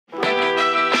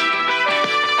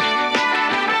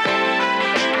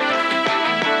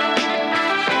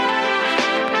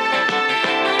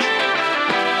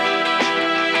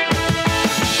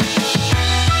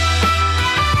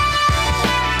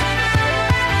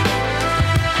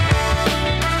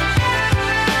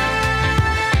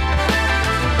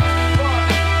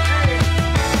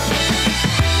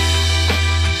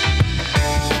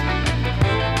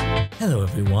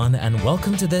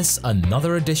welcome to this,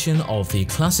 another edition of the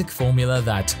classic formula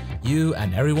that you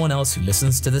and everyone else who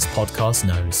listens to this podcast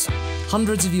knows.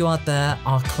 Hundreds of you out there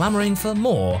are clamoring for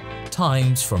more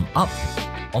times from Up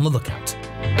on the Lookout.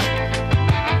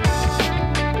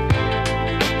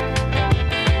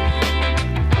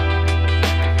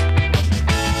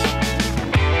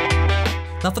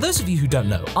 Now, for those of you who don't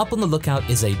know, Up on the Lookout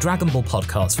is a Dragon Ball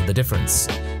podcast for the difference.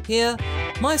 Here,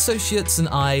 my associates and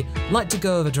I like to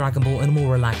go over Dragon Ball in a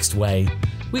more relaxed way.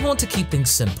 We want to keep things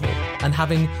simple and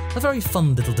having a very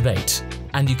fun little debate.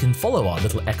 And you can follow our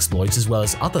little exploits as well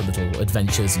as other little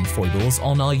adventures and foibles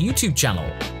on our YouTube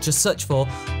channel. Just search for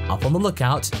Up on the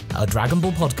Lookout, a Dragon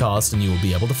Ball podcast, and you will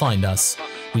be able to find us.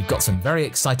 We've got some very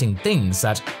exciting things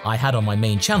that I had on my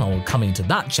main channel coming to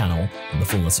that channel in the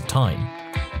fullness of time.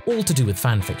 All to do with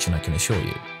fanfiction, I can assure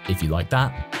you. If you like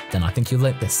that, then I think you'll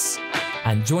like this.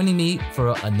 And joining me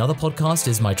for another podcast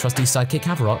is my trusty sidekick,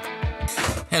 Haverock.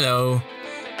 Hello.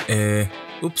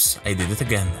 Oops, I did it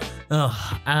again.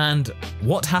 And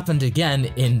what happened again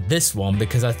in this one,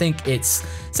 because I think it's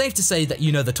safe to say that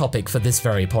you know the topic for this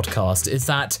very podcast, is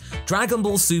that Dragon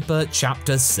Ball Super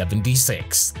Chapter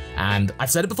 76. And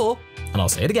I've said it before, and I'll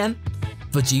say it again,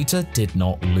 Vegeta did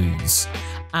not lose.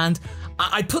 And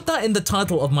I put that in the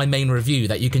title of my main review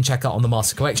that you can check out on the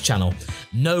Master X channel,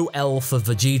 No L for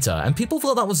Vegeta, and people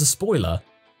thought that was a spoiler.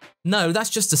 No, that's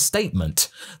just a statement.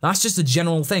 That's just a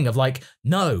general thing of like,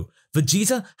 no,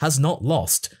 Vegeta has not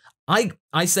lost. I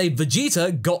say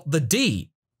Vegeta got the D.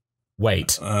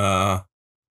 Wait.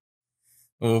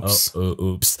 Oops.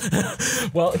 Oops.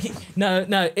 Well,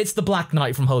 no, it's the Black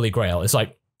Knight from Holy Grail. It's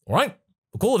like, all right,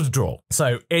 we'll call it a draw.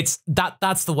 So it's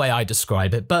that's the way I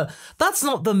describe it, but that's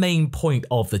not the main point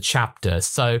of the chapter.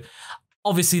 So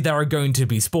obviously there are going to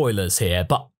be spoilers here,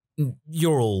 but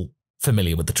you're all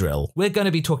familiar with the drill. We're going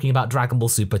to be talking about Dragon Ball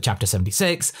Super Chapter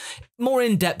 76 more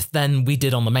in depth than we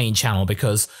did on the main channel,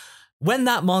 because when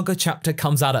that manga chapter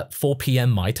comes out at 4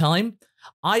 p.m. my time,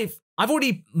 I've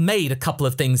already made a couple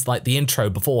of things like the intro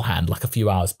beforehand, like a few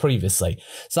hours previously.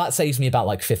 So that saves me about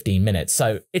like 15 minutes.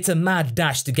 So it's a mad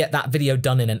dash to get that video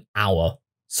done in an hour.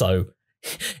 So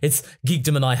it's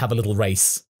Geekdom and I have a little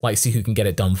race, like see who can get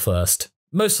it done first.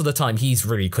 Most of the time he's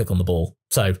really quick on the ball.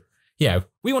 So, you know,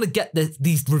 we want to get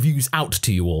these reviews out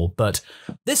to you all, but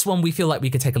this one we feel like we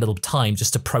could take a little time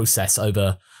just to process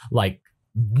over like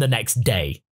the next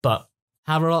day. But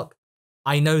Haverock,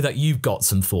 I know that you've got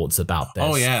some thoughts about this.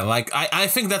 Oh yeah, like I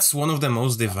think that's one of the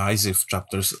most divisive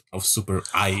chapters of Super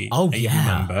I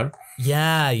remember.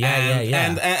 Yeah.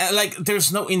 And like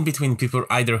there's no in between, people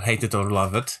either hate it or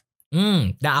love it.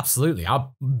 Yeah, absolutely.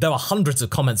 There were hundreds of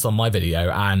comments on my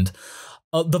video, and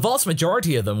the vast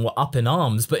majority of them were up in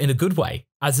arms, but in a good way.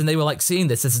 As in they were like seeing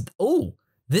this as, oh,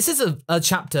 this is a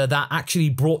chapter that actually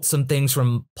brought some things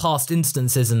from past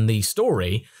instances in the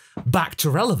story back to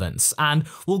relevance. And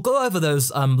we'll go over those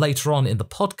later on in the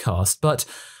podcast. But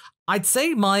I'd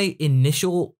say my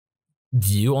initial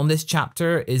view on this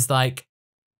chapter is like,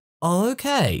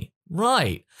 okay,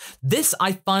 right. This,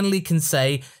 I finally can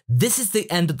say, this is the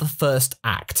end of the first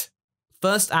act.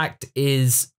 First act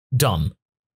is done.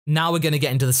 Now we're going to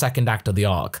get into the second act of the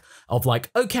arc of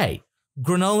like, okay,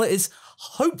 Granolah is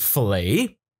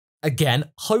hopefully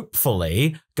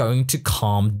going to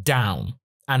calm down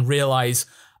and realize,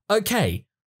 okay,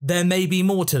 there may be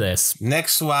more to this.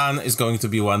 Next one is going to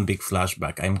be one big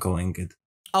flashback, I'm calling it.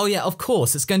 Oh yeah, of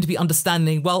course, it's going to be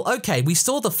understanding, well, okay, we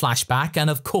saw the flashback, and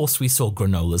of course we saw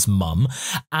Granolah's mum,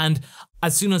 and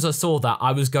as soon as I saw that,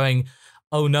 I was going,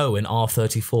 oh no, in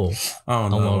R34. Oh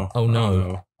no. Oh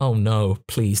no. Oh no,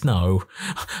 please no.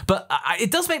 But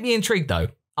it does make me intrigued though.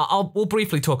 We'll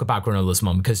briefly talk about Granolah's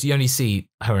mum, because you only see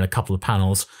her in a couple of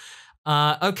panels.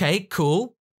 Okay,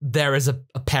 cool. There is a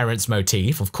parent's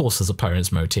motif. Of course there's a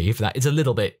parent's motif. That is a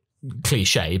little bit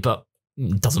cliche, but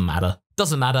it doesn't matter.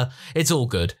 Doesn't matter. It's all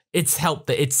good. It's helped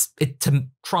that it's to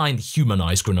try and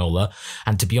humanize Granolah.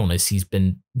 And to be honest, he's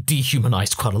been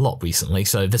dehumanized quite a lot recently.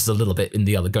 So this is a little bit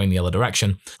going the other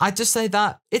direction. I'd just say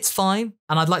that it's fine.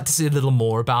 And I'd like to see a little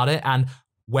more about it and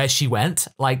where she went.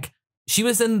 Like, she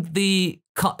was in the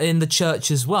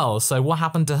church as well. So what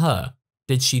happened to her?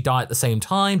 Did she die at the same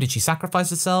time? Did she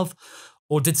sacrifice herself?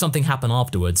 Or did something happen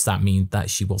afterwards that mean that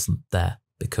she wasn't there?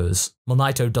 Because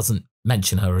Monaito doesn't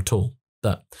mention her at all.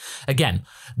 But again,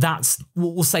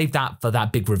 we'll save that for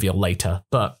that big reveal later.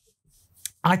 But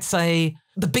I'd say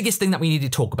the biggest thing that we need to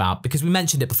talk about, because we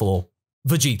mentioned it before,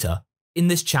 Vegeta. In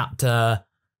this chapter,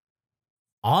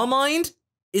 our mind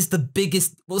is the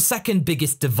second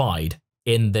biggest divide.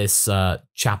 in this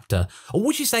chapter. Or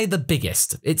would you say the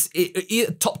biggest? It's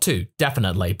top 2,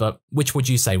 definitely. But which would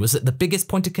you say? Was it the biggest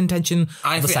point of contention?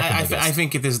 I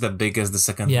think it is the biggest. The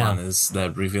second one is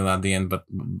the reveal at the end.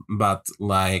 But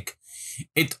like,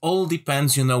 it all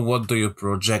depends, what do you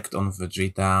project on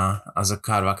Vegeta as a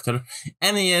character.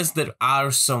 And yes, there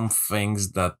are some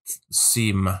things that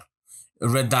seem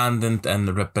redundant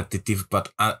and repetitive, but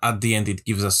at the end it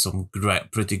gives us some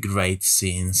pretty great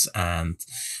scenes and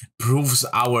proves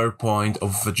our point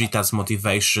of Vegeta's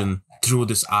motivation through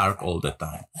this arc all the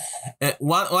time.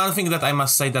 One thing that I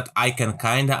must say that I can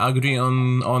kind of agree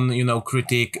on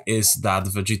critique is that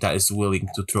Vegeta is willing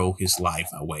to throw his life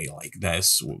away like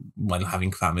this when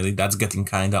having family. That's getting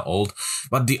kind of old,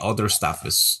 but the other stuff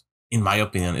is, in my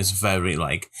opinion, is very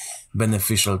like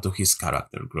beneficial to his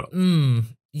character growth.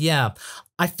 Yeah,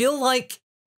 I feel like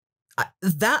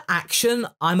that action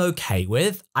I'm okay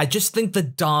with. I just think the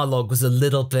dialogue was a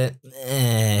little bit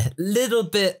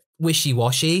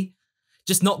wishy-washy.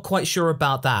 Just not quite sure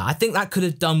about that. I think that could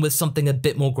have done with something a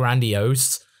bit more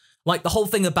grandiose. Like the whole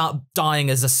thing about dying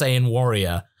as a Saiyan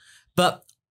warrior. But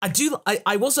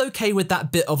I was okay with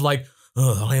that bit of like,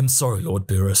 oh, I am sorry, Lord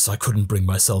Beerus, I couldn't bring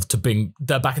myself to bring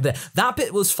the back of there. That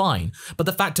bit was fine. But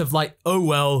the fact of like, oh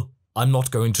well, I'm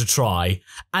not going to try.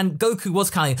 And Goku was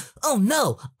kind of, oh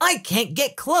no, I can't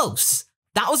get close.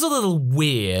 That was a little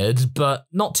weird, but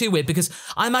not too weird, because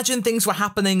I imagine things were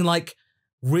happening like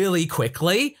really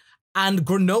quickly. And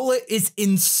Granolah is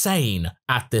insane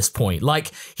at this point.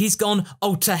 Like, he's gone,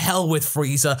 oh, to hell with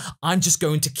Frieza. I'm just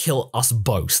going to kill us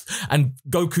both. And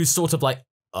Goku's sort of like,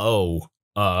 oh,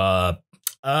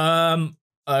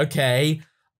 okay,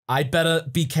 I better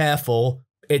be careful.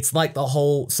 It's like the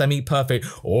whole semi-perfect,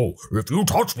 oh, if you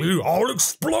touch me, I'll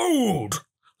explode.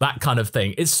 That kind of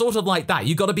thing. It's sort of like that.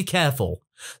 You got to be careful.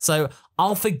 So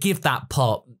I'll forgive that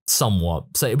part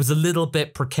somewhat. So it was a little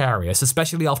bit precarious,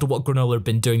 especially after what Granolah had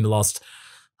been doing the last,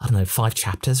 5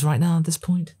 chapters right now at this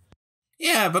point.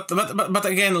 Yeah, but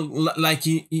again, like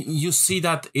you see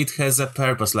that it has a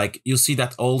purpose. Like you see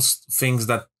that all things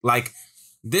that, like,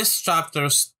 this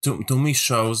chapters to me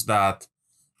shows that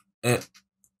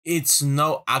it's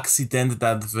no accident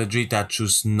that Vegeta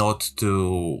chose not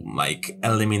to like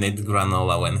eliminate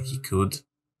Granolah when he could.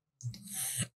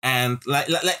 And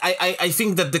I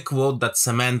think that the quote that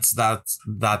cements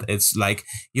that it's like,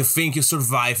 you think you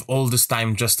survive all this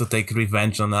time just to take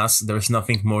revenge on us. There's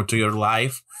nothing more to your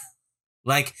life.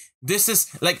 Like, this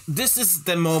is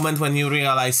the moment when you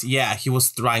realize, yeah, he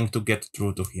was trying to get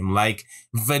through to him. Like,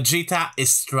 Vegeta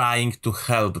is trying to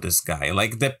help this guy.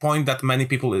 Like, the point that many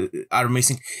people are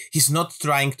missing, he's not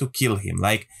trying to kill him.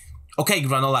 Like, okay,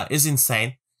 Granolah is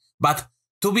insane, but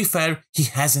to be fair, he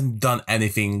hasn't done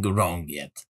anything wrong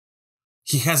yet.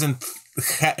 He hasn't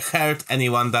hurt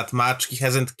anyone that much. He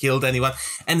hasn't killed anyone.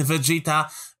 And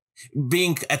Vegeta,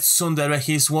 being at Tsundere,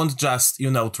 he won't just,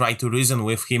 try to reason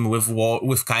with him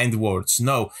with kind words.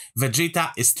 No,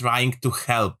 Vegeta is trying to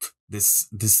help this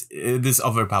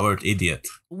overpowered idiot,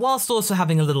 whilst also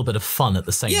having a little bit of fun at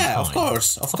the same time. Yeah, of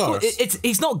course.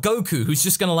 He's not Goku, who's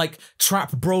just gonna like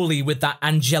trap Broly with that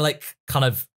angelic kind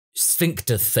of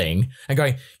sphincter thing and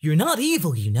going, "You're not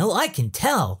evil, I can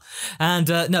tell." And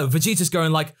no, Vegeta's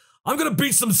going like, "I'm gonna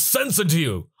beat some sense into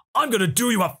you. I'm gonna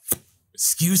do you a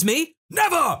excuse me?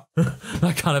 Never!"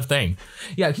 That kind of thing.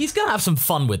 Yeah, he's going to have some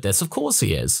fun with this. Of course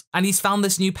he is. And he's found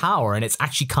this new power, and it's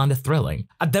actually kind of thrilling.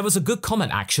 There was a good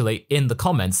comment, actually, in the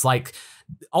comments. Like,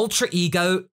 Ultra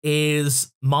Ego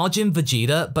is Margin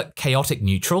Vegeta, but chaotic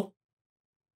neutral.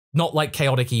 Not like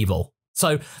chaotic evil.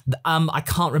 So, I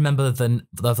can't remember for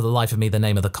the life of me the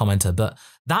name of the commenter, but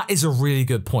that is a really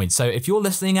good point. So, if you're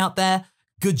listening out there,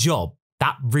 good job.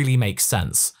 That really makes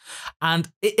sense.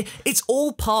 And it's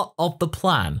all part of the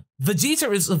plan.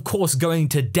 Vegeta is, of course, going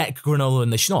to deck Granolah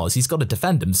in the schnoz. He's got to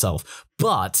defend himself.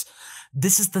 But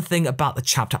this is the thing about the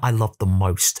chapter I love the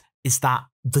most, is that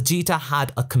Vegeta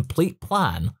had a complete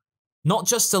plan. Not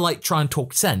just to, like, try and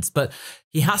talk sense, but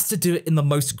he has to do it in the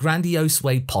most grandiose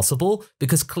way possible,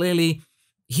 because clearly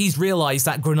he's realized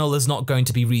that Granolah's not going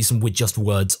to be reasoned with just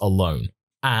words alone.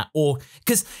 Or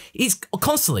because he's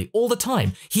constantly, all the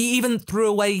time. He even threw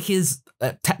away his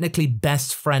technically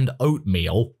best friend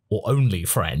Oatmeal, or only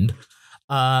friend,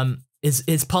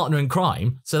 his partner in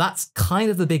crime. So that's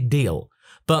kind of the big deal.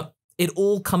 But it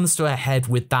all comes to a head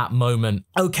with that moment.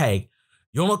 Okay,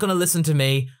 you're not going to listen to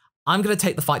me. I'm going to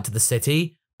take the fight to the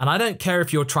city. And I don't care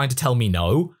if you're trying to tell me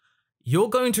no. You're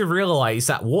going to realize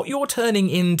that what you're turning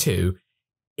into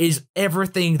is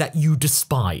everything that you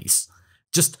despise.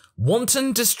 Just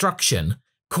wanton destruction,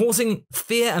 causing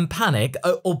fear and panic,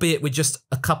 albeit with just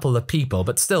a couple of people,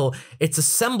 but still, it's a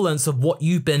semblance of what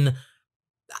you've been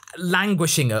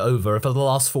languishing over for the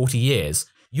last 40 years.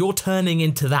 You're turning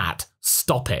into that.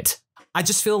 Stop it. I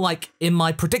just feel like in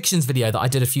my predictions video that I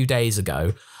did a few days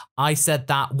ago, I said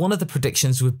that one of the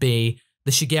predictions would be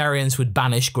the Shigarians would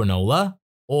banish Granolah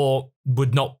or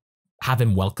would not have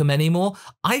him welcome anymore.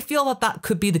 I feel that that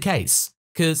could be the case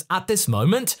because at this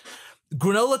moment,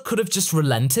 Granolah could have just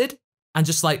relented and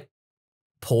just like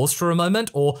paused for a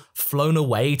moment or flown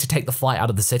away to take the flight out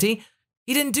of the city.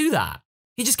 He didn't do that.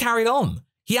 He just carried on.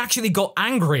 He actually got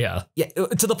angrier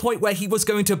to the point where he was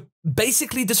going to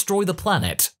basically destroy the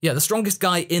planet. Yeah, the strongest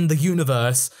guy in the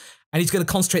universe. And he's going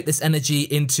to concentrate this energy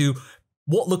into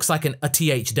what looks like a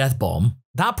TH death bomb.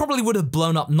 That probably would have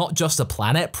blown up not just a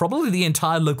planet, probably the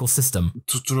entire local system.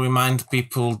 To remind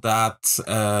people that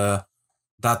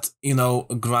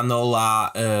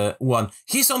Granolah won.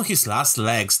 He's on his last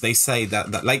legs. They say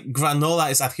that like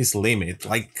Granolah is at his limit.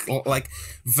 Like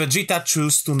Vegeta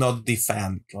chose to not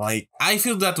defend. Like I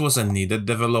feel that was a needed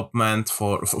development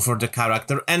for the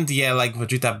character. And yeah, like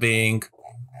Vegeta being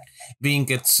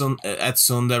at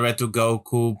tsundere to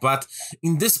Goku. But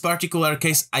in this particular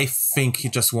case, I think he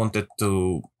just wanted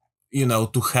to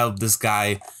help this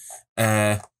guy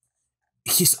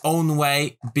his own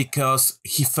way because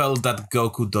he felt that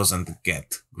Goku doesn't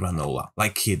get Granolah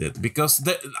like he did. Because,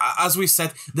 as we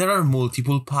said, there are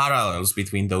multiple parallels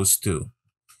between those two.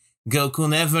 Goku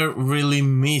never really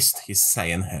missed his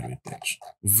Saiyan heritage.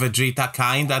 Vegeta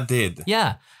kinda did.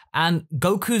 Yeah, and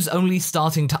Goku's only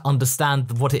starting to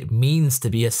understand what it means to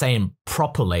be a Saiyan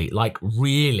properly, like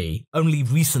really, only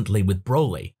recently with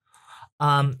Broly.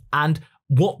 And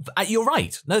you're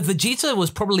right. No, Vegeta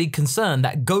was probably concerned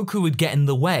that Goku would get in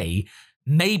the way,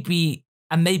 maybe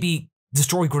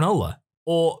destroy Granolah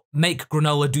or make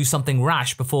Granolah do something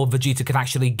rash before Vegeta could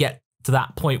actually get to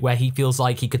that point where he feels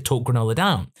like he could talk Granolah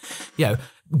down.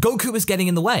 Goku was getting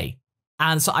in the way.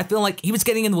 And so I feel like he was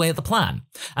getting in the way of the plan.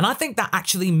 And I think that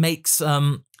actually makes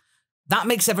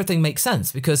everything make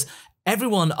sense because a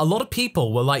lot of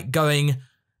people were like going,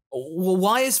 well,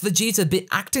 why is Vegeta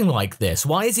acting like this?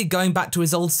 Why is he going back to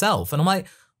his old self? And I'm like,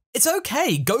 it's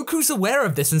okay. Goku's aware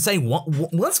of this and saying,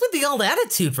 what's with the old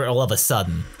attitude for all of a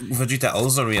sudden? Vegeta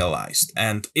also realized,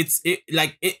 and it's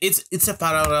a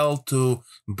parallel to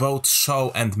both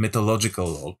show and mythological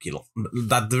Loki.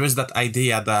 That there is that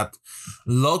idea that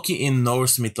Loki in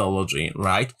Norse mythology,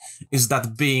 right, is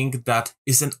that being that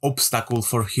is an obstacle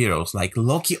for heroes. Like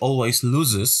Loki always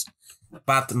loses,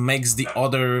 but makes the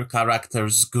other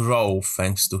characters grow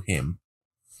thanks to him.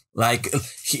 Like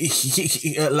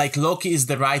like Loki is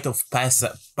the rite of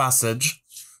passage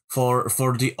for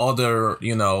the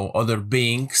other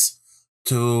beings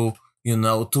to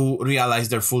realize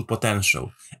their full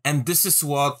potential. And this is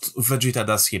what Vegeta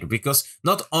does here, because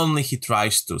not only he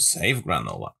tries to save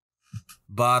Granolah,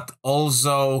 but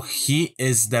also he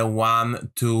is the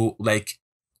one to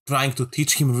trying to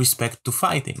teach him respect to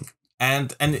fighting.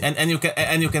 And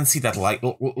you can see that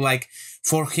like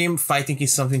for him fighting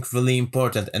is something really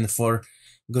important, and for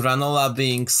Granolah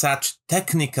being such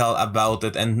technical about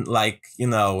it and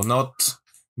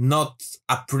not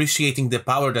appreciating the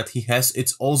power that he has,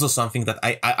 it's also something that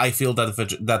I feel that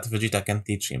Vegeta can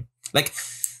teach him. Like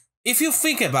if you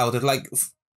think about it, like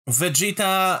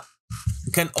Vegeta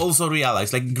can also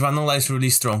realize like Granolah is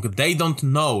really strong. They don't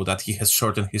know that he has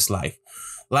shortened his life.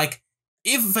 Like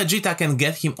if Vegeta can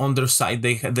get him on their side,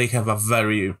 they have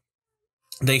very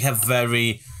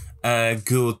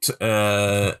good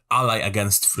ally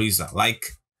against Frieza. Like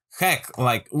heck,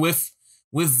 like with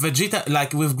Vegeta,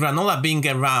 like with Granolah being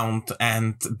around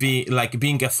and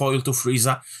being a foil to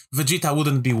Frieza, Vegeta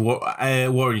wouldn't be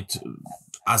worried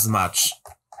as much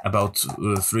about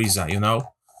Frieza,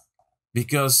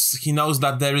 because he knows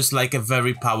that there is like a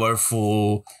very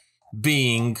powerful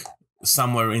being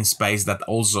somewhere in space that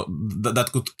also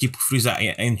that could keep Frieza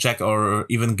in check or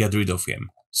even get rid of him.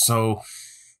 So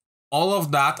all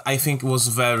of that I think was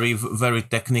very, very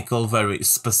technical, very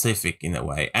specific in a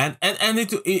way, and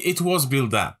it was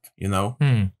built up, No,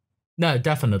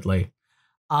 definitely.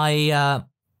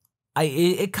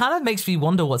 It kind of makes me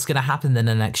wonder what's going to happen in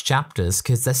the next chapters,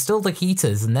 because they're still the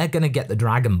Heaters and they're going to get the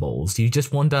Dragon Balls. You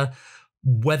just wonder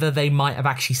whether they might have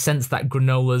actually sensed that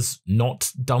Granolah's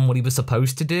not done what he was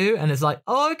supposed to do, and it's like,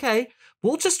 oh, okay,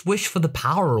 we'll just wish for the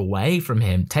power away from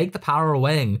him. Take the power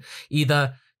away and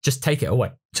either just take it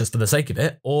away just for the sake of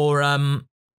it, or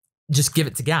just give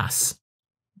it to Gas.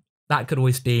 That could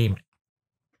always be,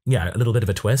 a little bit of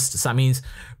a twist. So that means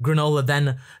Granolah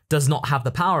then does not have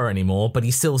the power anymore, but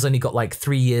he still's only got like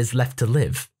 3 years left to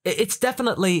live. It's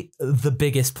definitely the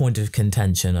biggest point of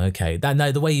contention. Okay,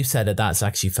 no, the way you said it, that's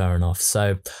actually fair enough.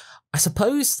 So I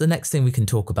suppose the next thing we can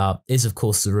talk about is, of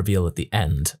course, the reveal at the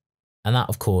end. And that,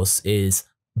 of course, is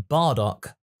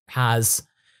Bardock has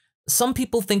some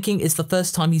people thinking it's the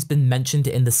first time he's been mentioned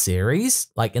in the series,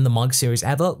 like in the manga series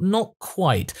ever. Not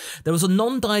quite. There was a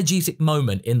non-diegetic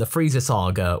moment in the Frieza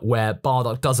saga where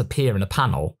Bardock does appear in a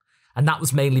panel. And that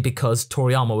was mainly because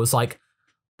Toriyama was like,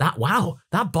 that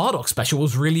Bardock special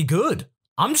was really good.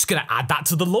 I'm just going to add that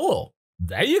to the lore.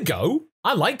 There you go.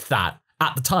 I liked that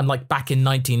at the time, like back in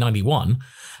 1991.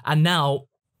 And now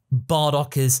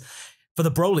Bardock is, for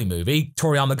the Broly movie,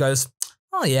 Toriyama goes,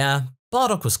 oh yeah,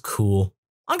 Bardock was cool.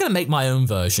 I'm going to make my own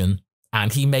version.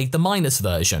 And he made the minus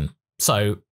version.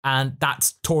 So, and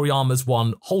that's Toriyama's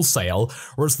one wholesale,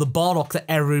 whereas the Bardock that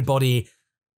everybody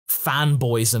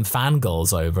fanboys and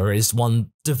fangirls over is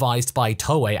one devised by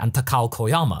Toei and Takao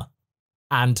Koyama.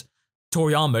 And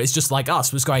Toriyama is just like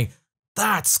us, was going,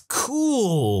 that's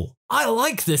cool. I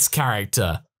like this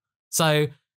character. So,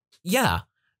 yeah,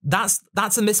 that's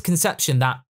a misconception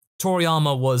that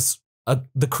Toriyama was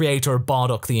the creator of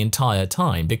Bardock the entire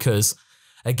time, because,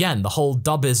 again, the whole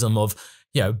dubism of,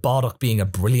 Bardock being a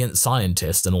brilliant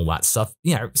scientist and all that stuff,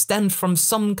 stemmed from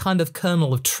some kind of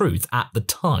kernel of truth at the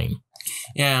time.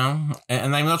 Yeah,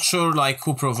 and I'm not sure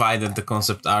who provided the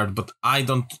concept art, but I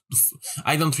don't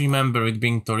remember it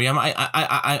being Toriyama.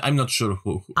 I'm not sure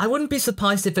who. I wouldn't be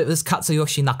surprised if it was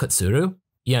Katsuyoshi Nakatsuru.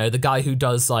 The guy who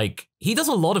does he does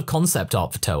a lot of concept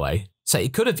art for Toei. So he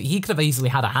could have easily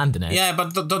had a hand in it. Yeah,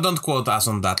 but don't quote us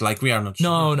on that. We are not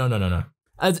sure. No.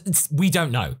 We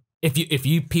don't know. If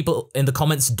you people in the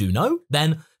comments do know,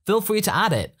 then feel free to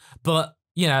add it. But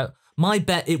my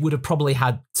bet it would have probably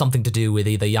had something to do with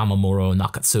either Yamamura or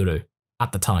Nakatsuru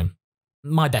at the time.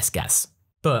 My best guess.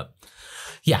 But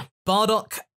yeah,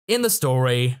 Bardock in the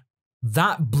story,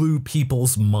 that blew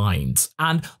people's minds.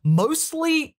 And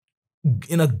mostly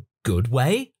in a good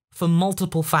way for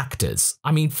multiple factors.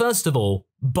 I mean, first of all,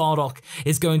 Bardock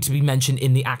is going to be mentioned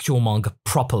in the actual manga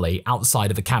properly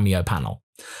outside of a cameo panel.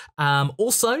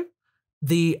 Also,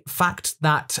 the fact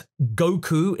that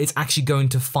Goku is actually going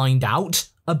to find out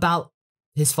about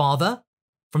his father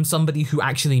from somebody who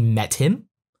actually met him,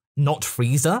 not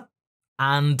Frieza.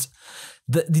 And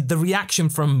the reaction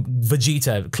from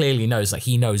Vegeta clearly knows that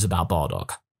he knows about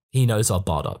Bardock. He knows of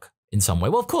Bardock in some way.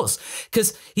 Well, of course,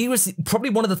 because he was probably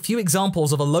one of the few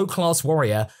examples of a low-class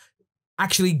warrior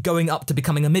actually going up to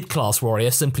becoming a mid-class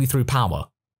warrior simply through power.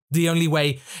 The only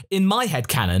way, in my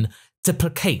headcanon, to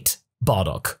placate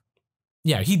Bardock.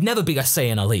 He'd never be a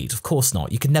Saiyan elite. Of course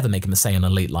not. You could never make him a Saiyan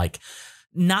elite like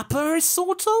Nappa is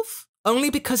sort of. Only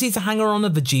because he's a hanger-on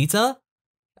of Vegeta.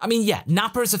 I mean, yeah,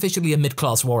 Nappa is officially a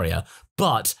mid-class warrior,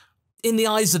 but in the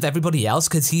eyes of everybody else,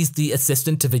 because he's the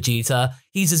assistant to Vegeta,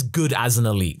 he's as good as an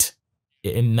elite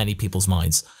in many people's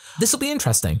minds. This will be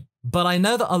interesting, but I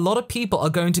know that a lot of people are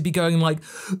going to be going like,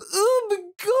 oh my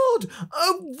god,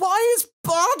 why is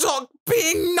Bardock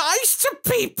being nice to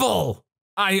people?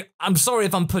 I'm sorry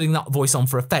if I'm putting that voice on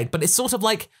for effect, but it's sort of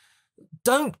like,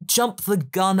 don't jump the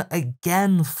gun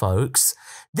again, folks.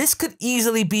 This could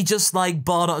easily be just like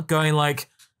Bardock going like,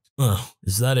 oh,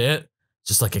 is that it?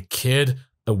 Just like a kid,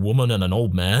 a woman, and an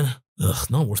old man? Ugh,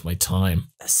 not worth my time.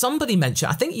 Somebody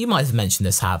mentioned, I think you might have mentioned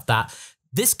this, that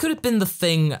this could have been the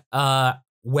thing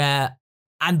where,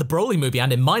 and the Broly movie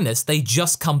and in Minus, they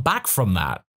just come back from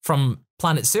that, from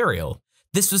Planet Cereal.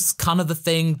 This was kind of the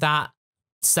thing that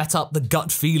set up the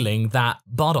gut feeling that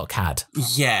Bardock had.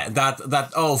 Yeah, that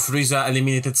Frieza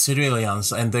eliminated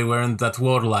Cerellians and they weren't that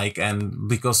warlike, and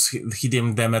because he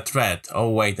deemed them a threat.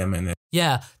 Oh, wait a minute.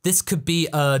 Yeah, this could be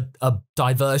a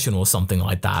diversion or something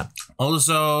like that.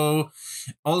 Also,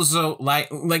 like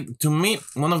to me,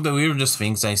 one of the weirdest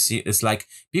things I see is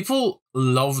people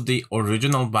love the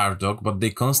original Bardock, but they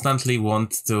constantly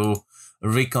want to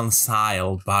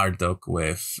reconcile Bardock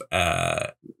with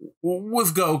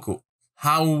Goku.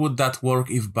 How would that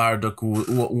work if Bardock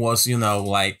was,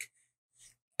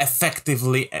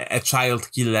 effectively a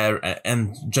child killer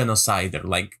and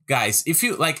genocider? Guys, if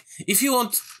you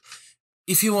want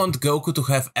Goku to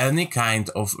have any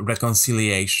kind of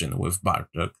reconciliation with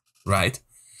Bardock, right?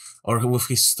 Or with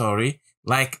his story,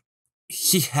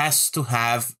 he has to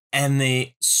have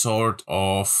any sort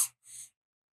of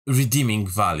redeeming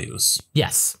values.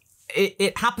 Yes.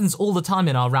 It happens all the time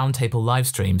in our roundtable live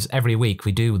streams. Every week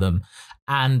we do them.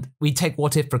 And we take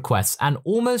what if requests, and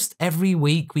almost every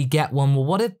week we get one, well,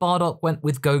 what if Bardock went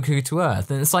with Goku to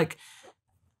Earth? And it's like,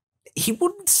 he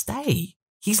wouldn't stay.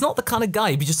 He's not the kind of guy,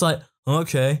 he'd be just like,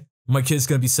 okay, my kid's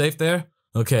gonna be safe there?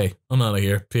 Okay, I'm out of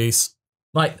here, peace.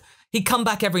 He'd come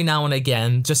back every now and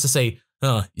again just to say,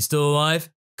 you still alive?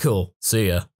 cool, see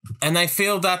ya. And I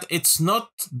feel that it's not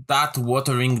that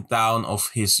watering down of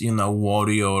his,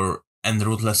 warrior and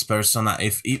ruthless persona.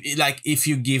 If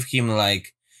you give him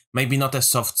like maybe not a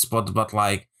soft spot, but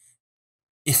like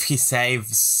if he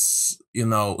saves,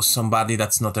 somebody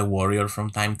that's not a warrior from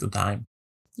time to time.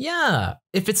 Yeah,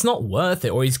 if it's not worth it,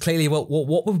 or he's clearly, what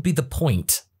would be the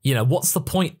point? What's the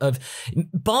point of...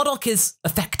 Bardock is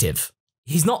effective.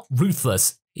 He's not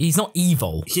ruthless. He's not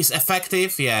evil. He's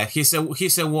effective, yeah. He's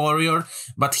a warrior,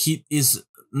 but he's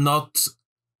not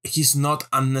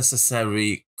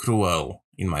unnecessarily cruel,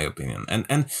 in my opinion.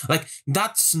 And like,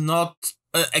 that's not...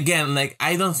 again, like,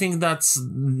 I don't think that's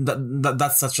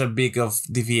such a big of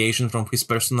deviation from his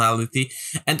personality,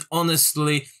 and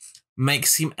honestly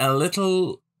makes him a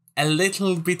little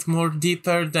bit more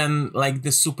deeper than like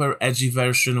the super edgy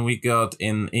version we got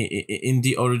in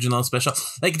the original special.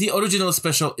 Like, the original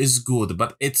special is good,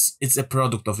 but it's a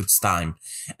product of its time,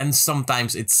 and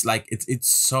sometimes it's like it's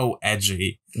so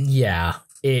edgy. Yeah,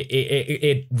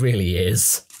 it really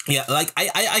is. Yeah, like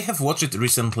I have watched it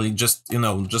recently, just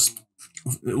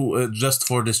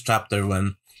for this chapter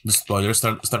when the spoilers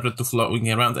started to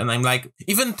floating around, and I'm like,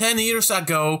 even 10 years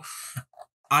ago,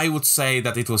 I would say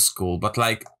that it was cool, but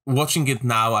like watching it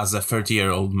now as a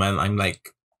 30-year-old man, I'm like,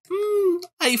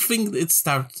 I think it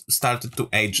started to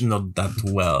age not that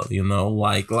well,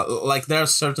 like there are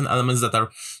certain elements that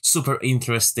are super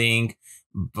interesting,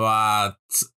 but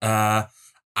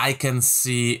I can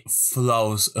see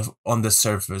flaws on the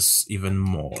surface even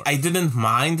more. I didn't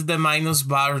mind the minus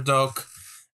Bardock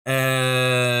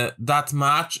that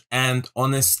much, and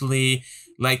honestly,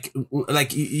 like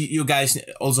you guys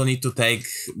also need to take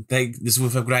this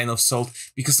with a grain of salt,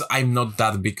 because I'm not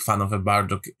that big fan of a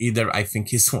Bardock either. I think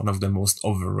he's one of the most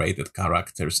overrated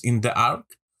characters in the arc.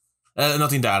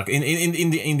 Not in the arc,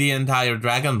 in the entire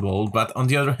Dragon Ball. But on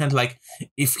the other hand, like,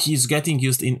 if he's getting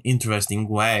used in interesting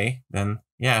way, then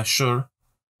yeah, sure,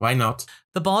 why not?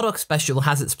 The Bardock special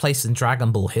has its place in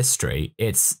Dragon Ball history.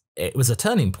 It was a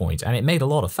turning point, and it made a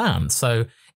lot of fans. So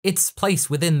its place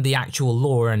within the actual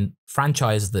lore and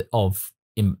franchise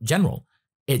in general,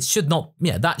 it should not.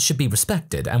 Yeah, that should be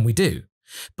respected, and we do.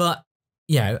 But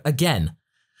again,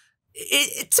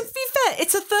 to be fair,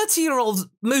 it's a 30-year-old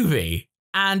movie.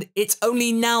 And it's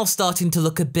only now starting to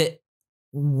look a bit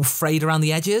frayed around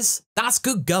the edges. That's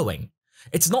good going.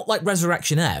 It's not like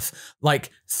Resurrection F. Like,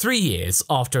 3 years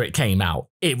after it came out,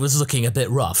 it was looking a bit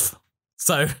rough.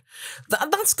 So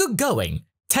that's good going.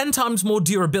 10 times more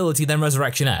durability than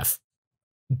Resurrection F.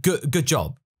 Good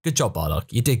job. Good job,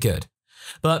 Bardock. You did good.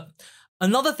 But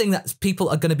another thing that people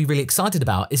are going to be really excited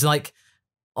about is like,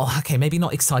 maybe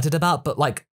not excited about, but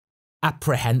like,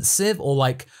 apprehensive or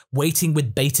like waiting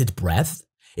with bated breath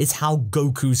is how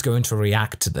Goku's going to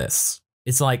react to this.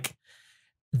 It's like,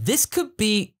 this could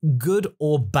be good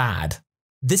or bad.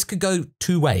 This could go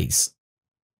two ways.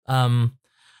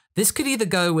 This could either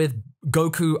go with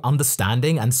Goku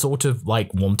understanding and sort of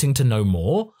like wanting to know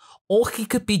more, or he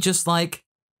could be just like,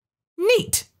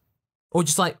 neat. Or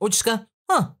just go,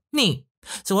 neat.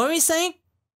 So what are we saying?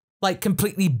 Like,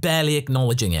 completely barely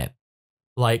acknowledging it.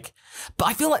 Like, but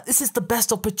I feel like this is the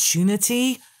best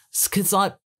opportunity, because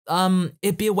like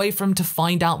it'd be a way for him to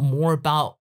find out more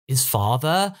about his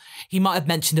father. He might have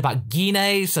mentioned about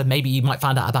Gine, so maybe Goku might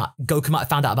have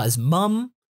found out about his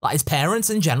mum, like his parents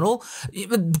in general.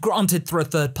 Granted, through a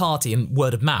third party and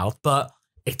word of mouth, but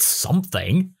it's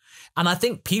something. And I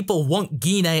think people want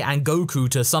Gine and Goku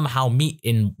to somehow meet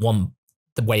in one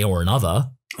way or another.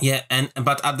 Yeah,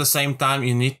 but at the same time,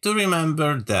 you need to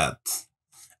remember that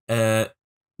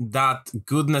that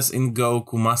goodness in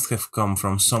Goku must have come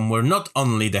from somewhere, not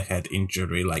only the head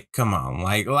injury. Like, come on,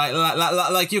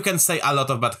 like you can say a lot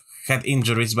about head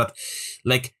injuries, but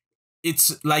like,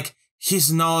 it's like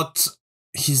he's not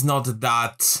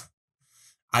that.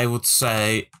 I would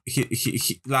say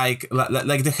he like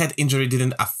the head injury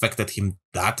didn't affected him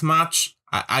that much.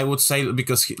 I would say,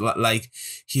 because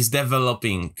he's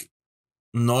developing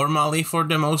normally for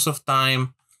the most of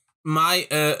time. My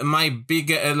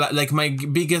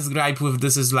biggest gripe with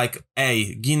this is like,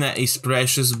 A, Gine is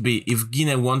precious. B, if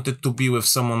Gine wanted to be with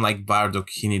someone like Bardock,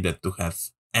 he needed to have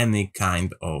any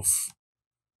kind of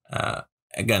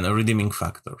redeeming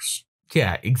factors.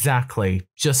 Yeah, exactly.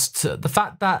 Just the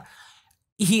fact that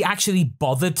he actually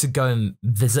bothered to go and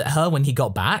visit her when he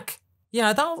got back.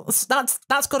 Yeah, that's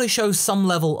got to show some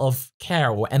level of care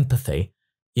or empathy,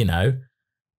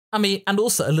 I mean, and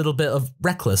also a little bit of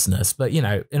recklessness, but, in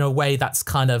a way that's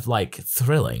kind of like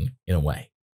thrilling in a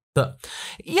way. But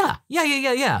yeah.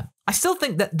 I still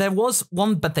think that there was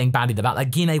one thing bandied about, like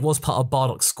Gine was part of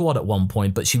Bardock's squad at one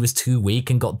point, but she was too weak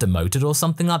and got demoted or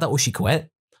something like that, or she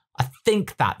quit. I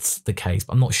think that's the case,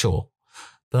 but I'm not sure.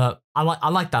 But I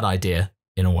like that idea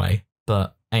in a way.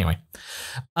 But anyway,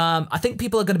 I think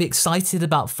people are going to be excited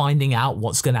about finding out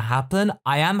what's going to happen.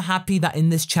 I am happy that in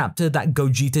this chapter that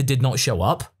Gogeta did not show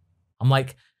up. I'm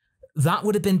like, that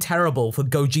would have been terrible for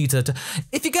Gogeta to...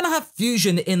 If you're going to have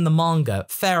fusion in the manga,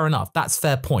 fair enough. That's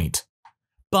fair point.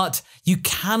 But you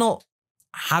cannot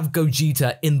have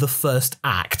Gogeta in the first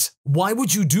act. Why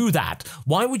would you do that?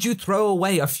 Why would you throw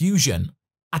away a fusion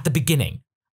at the beginning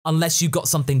unless you got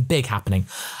something big happening?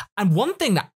 And one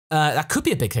thing that could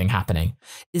be a big thing happening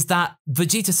is that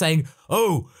Vegeta saying,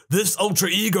 oh, this Ultra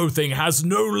Ego thing has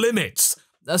no limits.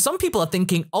 Some people are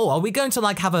thinking, oh, are we going to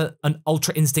like have an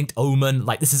Ultra Instinct Omen?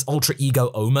 Like this is Ultra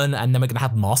Ego Omen and then we're going to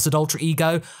have Mastered Ultra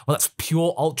Ego? Well, that's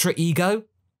pure Ultra Ego.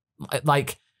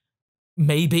 Like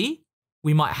maybe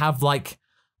we might have like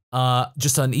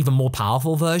just an even more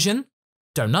powerful version.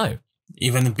 Don't know.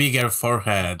 Even bigger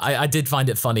forehead. I did find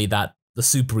it funny that the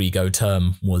super ego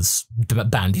term was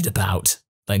bandied about.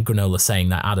 Like Granolah saying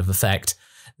that out of effect.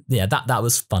 Yeah, that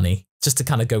was funny. Just to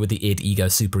kind of go with the id, ego,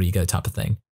 super ego type of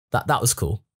thing. That was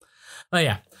cool. But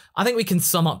yeah, I think we can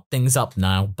sum up things up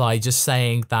now by just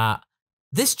saying that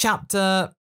this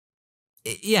chapter,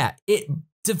 it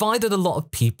divided a lot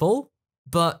of people,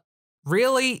 but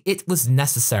really it was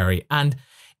necessary. And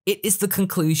it is the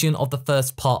conclusion of the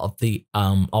first part of the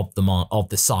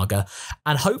saga,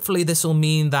 and hopefully this will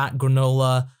mean that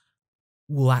Granolah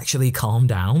will actually calm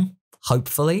down.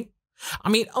 Hopefully, I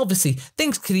mean, obviously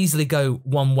things could easily go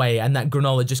one way, and that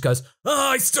Granolah just goes,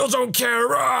 oh, "I still don't care,"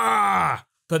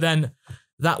 but then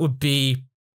that would be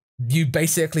you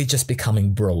basically just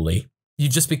becoming Broly. You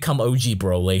just become OG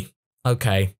Broly.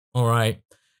 Okay, all right.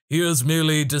 He has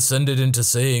merely descended into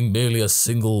saying merely a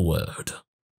single word.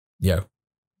 Yo.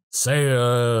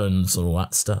 Saiyans and all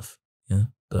that stuff. Yeah,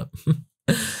 but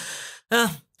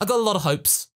I got a lot of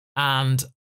hopes, and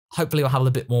hopefully we'll have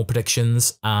a bit more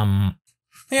predictions.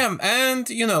 Yeah, and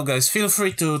you know, guys, feel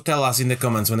free to tell us in the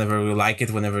comments whenever you like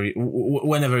it, whenever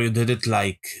you did it,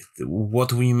 like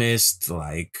what we missed,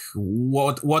 like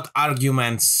what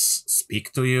arguments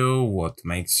speak to you, what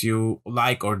makes you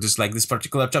like or dislike this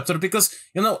particular chapter. Because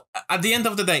you know, at the end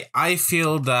of the day, I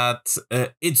feel that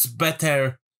it's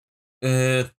better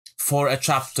for a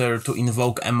chapter to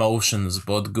invoke emotions,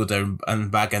 both good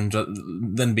and bad, and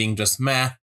than being just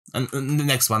meh. And the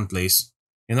next one, please.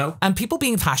 You know? And people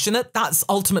being passionate, that's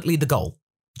ultimately the goal.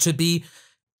 To be,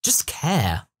 just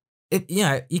care. You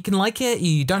know, you can like it,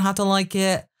 you don't have to like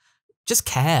it. Just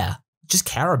care. Just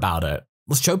care about it.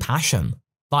 Let's show passion.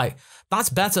 Like, that's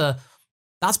better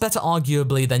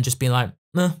arguably than just being like,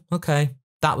 okay,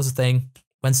 that was a thing.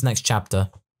 When's the next chapter?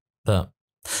 But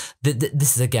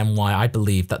this is again why I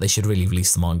believe that they should really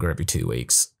release the manga every 2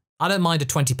 weeks. I don't mind a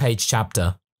 20-page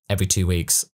chapter every 2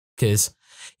 weeks, because,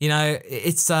 you know,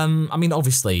 it's, I mean,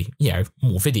 obviously, you know,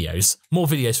 more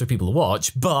videos for people to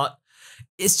watch, but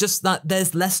it's just that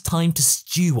there's less time to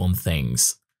stew on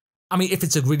things. I mean, if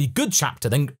it's a really good chapter,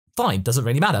 then fine, doesn't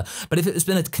really matter. But if it's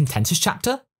been a contentious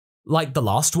chapter, like the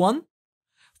last one,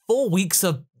 4 weeks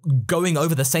of going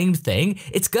over the same thing,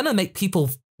 it's gonna make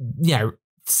people, you know,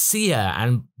 sear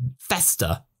and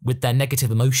fester with their negative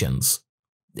emotions.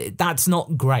 That's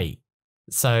not great.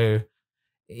 So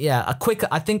yeah,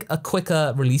 I think a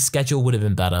quicker release schedule would have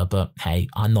been better, but hey,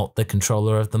 I'm not the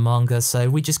controller of the manga, so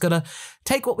we just gotta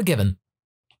take what we're given.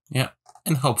 Yeah,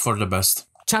 and hope for the best.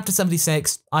 Chapter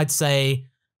 76, I'd say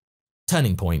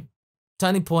turning point.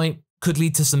 Turning point could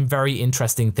lead to some very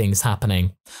interesting things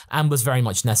happening, and was very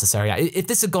much necessary. If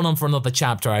this had gone on for another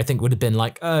chapter, I think would have been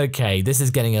like, okay, this is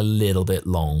getting a little bit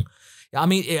long. I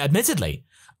mean, admittedly,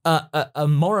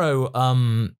 Moro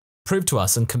proved to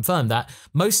us and confirmed that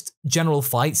most general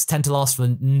fights tend to last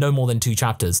for no more than 2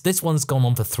 chapters. This one's gone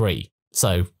on for 3,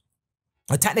 so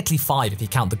technically 5 if you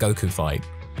count the Goku fight.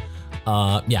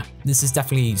 Yeah, this is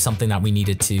definitely something that we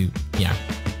needed to, you know,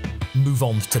 move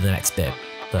on to the next bit.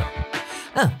 But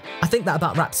I think that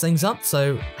about wraps things up.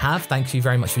 So, thank you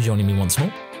very much for joining me once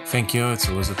more. Thank you. It's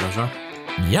always a pleasure.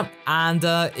 Yep. And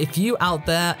if you out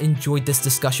there enjoyed this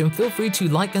discussion, feel free to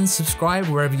like and subscribe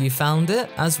wherever you found it,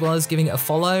 as well as giving it a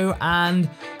follow, and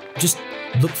just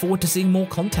look forward to seeing more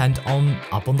content on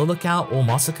Up on the Lookout or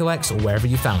Masako X or wherever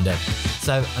you found it.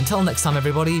 So until next time,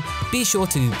 everybody, be sure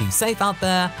to be safe out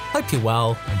there, hope you're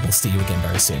well, and we'll see you again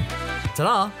very soon.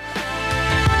 Ta-da!